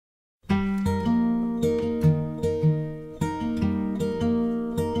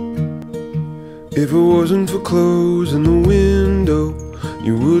If it wasn't for closing the window,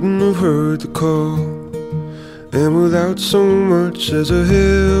 you wouldn't have heard the call. And without so much as a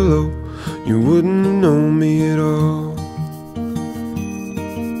hello, you wouldn't have known me at all.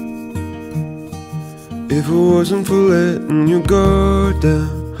 If it wasn't for letting your guard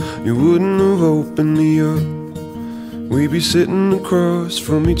down, you wouldn't have opened me up. We'd be sitting across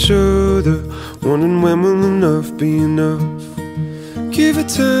from each other, wondering when will enough be enough. Give it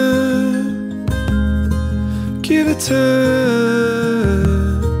time, give it time.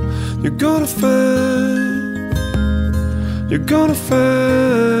 You're gonna find, you're gonna find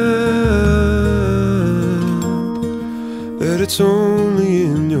that it's only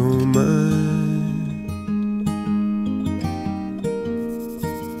in your mind.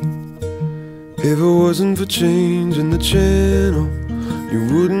 If it wasn't for changing the channel, you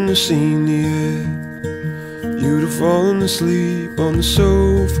wouldn't have seen the ad. You'd have fallen asleep on the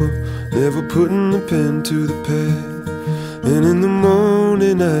sofa, never putting the pen to the pad. And in the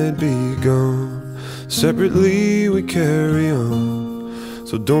morning I'd be gone, separately we carry on.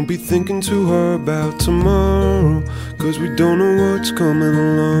 So don't be thinking too hard about tomorrow, 'cause we don't know what's coming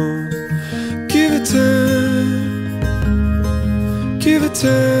along. Give it time, give it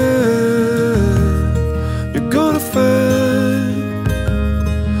time. You're gonna find,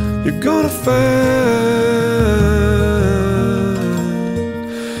 you're gonna find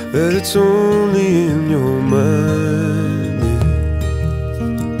that it's only in your mind, yeah.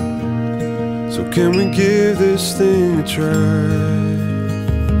 So can we give this thing a try?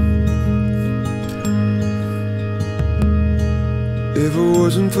 If it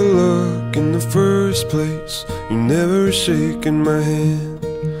wasn't for luck in the first place, you never shaken my hand.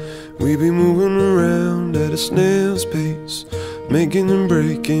 We'd be moving around at a snail's pace, making and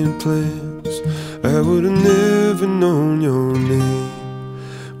breaking plans. I would have never known your name,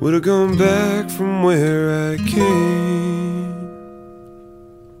 would have gone back from where I came.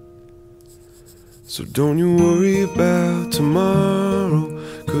 So don't you worry about tomorrow,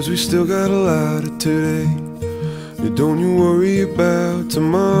 'cause we still got a lot of today. Yeah, don't you worry about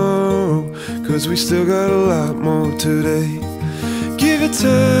tomorrow, 'cause we still got a lot more today. Give it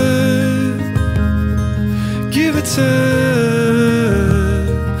time, give it time.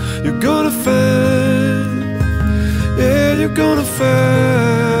 You're gonna find, yeah, you're gonna find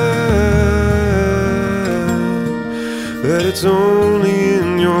that it's only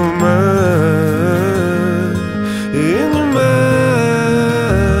in your mind, in your mind.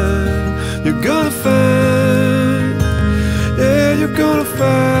 You're gonna find, yeah, you're gonna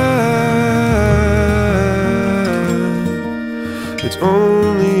find it's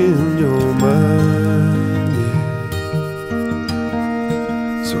only in your mind, yeah.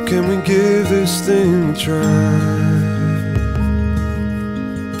 So can we give this thing a try?